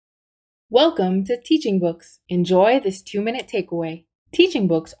Welcome to TeachingBooks. Enjoy this 2-minute takeaway.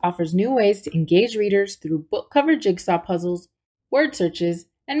 TeachingBooks offers new ways to engage readers through book cover jigsaw puzzles, word searches,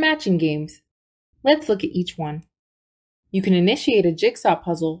 and matching games. Let's look at each one. You can initiate a jigsaw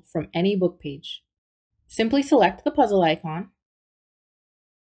puzzle from any book page. Simply select the puzzle icon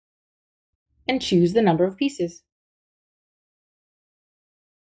and choose the number of pieces.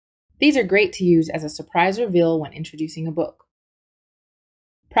 These are great to use as a surprise reveal when introducing a book.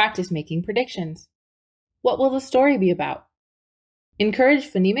 Practice making predictions. What will the story be about?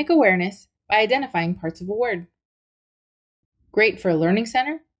 Encourage phonemic awareness by identifying parts of a word. Great for a learning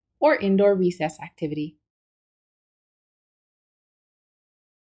center or indoor recess activity.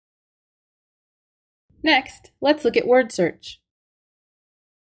 Next, let's look at word search.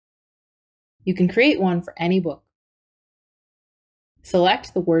 You can create one for any book.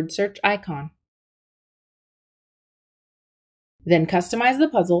 Select the word search icon. Then customize the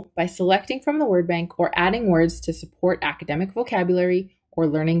puzzle by selecting from the word bank or adding words to support academic vocabulary or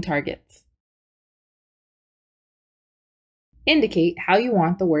learning targets. Indicate how you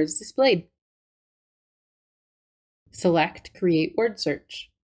want the words displayed. Select Create Word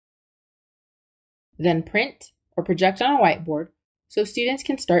Search. Then print or project on a whiteboard so students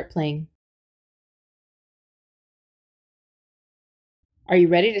can start playing. Are you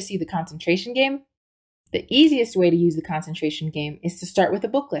ready to see the concentration game? The easiest way to use the concentration game is to start with a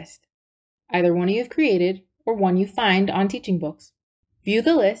book list, either one you've created or one you find on TeachingBooks. View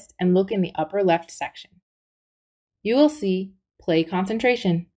the list and look in the upper left section. You will see Play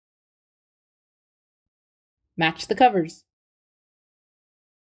Concentration. Match the covers.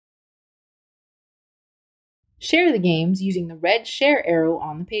 Share the games using the red share arrow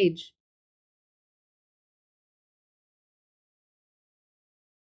on the page.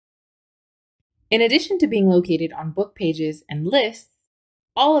 In addition to being located on book pages and lists,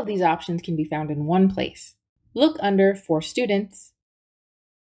 all of these options can be found in one place. Look under For Students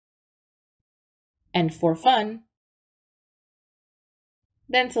and For Fun,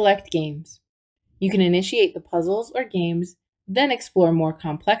 then select Games. You can initiate the puzzles or games, then explore more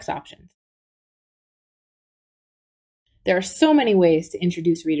complex options. There are so many ways to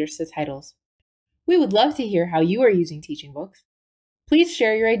introduce readers to titles. We would love to hear how you are using TeachingBooks. Please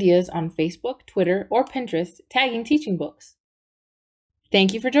share your ideas on Facebook, Twitter, or Pinterest, tagging TeachingBooks.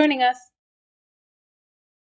 Thank you for joining us.